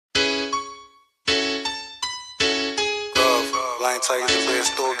You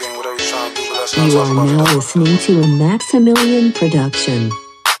are now listening to a Maximilian production.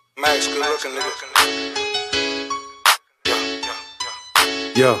 Max, good looking nigga.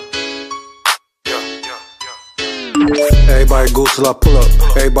 Yeah. Everybody go till I pull up.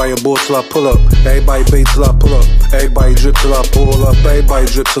 Everybody aboard till I pull up. Everybody bait till I pull up. Everybody drip till I pull up. Everybody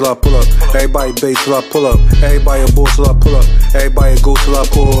drip till I pull up. Everybody bait till I pull up. Everybody aboard till I pull up. Everybody go till I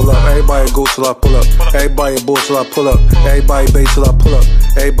pull up. Everybody go till I pull up. Everybody aboard till I pull up. Everybody bait till I pull up.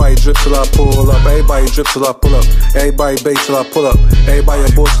 Everybody drip till I pull up. Everybody drip till I pull up. Everybody bait till I pull up.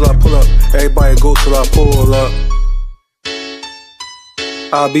 Everybody aboard till I pull up. Everybody go till I pull up.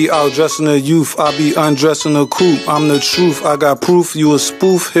 I be out dressing a youth, I be undressing a coupe. I'm the truth, I got proof, you a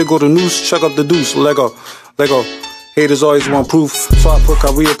spoof. Here go the noose, check up the deuce. Lego. Haters always want proof, so I put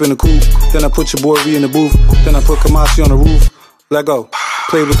Kyrie up in the coupe. Then I put your boy V in the booth. Then I put Kamasi on the roof. Lego.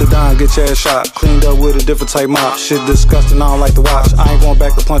 Play with the dime, get your ass shot. Cleaned up with a different type mop. Shit disgusting, I don't like to watch. I ain't going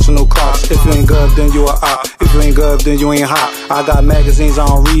back to punching no cops. If you ain't gov, then you a op. If you ain't gov, then you ain't hot. I got magazines I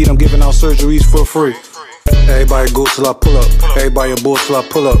don't read, I'm giving out surgeries for free. Everybody go till I pull up. Everybody aboard till I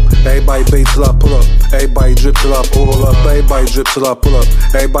pull up. Everybody bait till I pull up. Everybody drip till I pull up. Everybody drip till I pull up.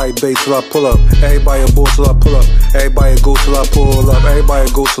 Everybody bait till I pull up. Everybody aboard till I pull up. Everybody go till I pull up.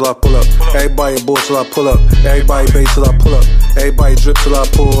 Everybody go till I pull up. Everybody aboard till I pull up. Everybody bait till I pull up. Everybody drip till I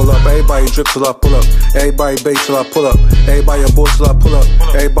pull up. Everybody drip till I pull up. Everybody bait till I pull up. Everybody aboard till I pull up.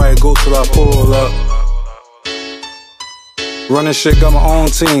 Everybody go till I pull up. Running shit, got my own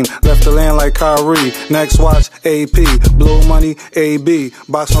team. Left the land like Kyrie. Next watch, AP. Blow money, AB.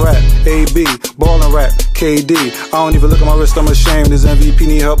 Boxing rap, AB. Ballin' rap, KD. I don't even look at my wrist, I'm ashamed. This MVP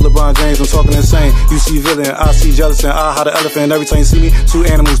need help, LeBron James, I'm talking insane. You see villain, I see jealous, and I how the elephant. Every time you see me, two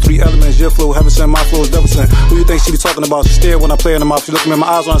animals, three elements. Your flow, heaven sent, my flow is devil sent. Who you think she be talking about? She stare when I play in the mouth. She look me in my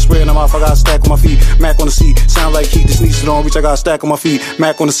eyes when I spray in the mouth. I got a stack on my feet, Mac on the seat. Sound like heat, the sneaks so don't reach. I got a stack on my feet,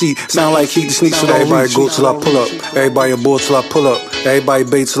 Mac on the seat. Sound like heat, the sneaks so don't reach. Everybody go till I pull up. Everybody aboard till I pull up. Everybody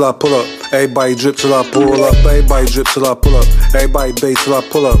bait till I pull up. Everybody drip till I pull up. Everybody drip till I pull up. Everybody bait till I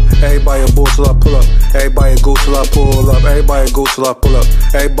pull up. Everybody aboard till I pull up. Everybody go till I pull up. Everybody go till I pull up.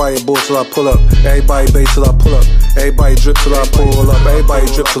 Everybody aboard till I pull up. Everybody bait till I pull up. Everybody drip till I pull up. Everybody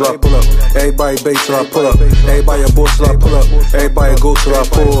drip till I pull up. Everybody bait till I pull up. Everybody aboard till I pull up. Everybody go till I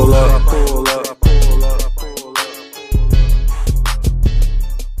pull up.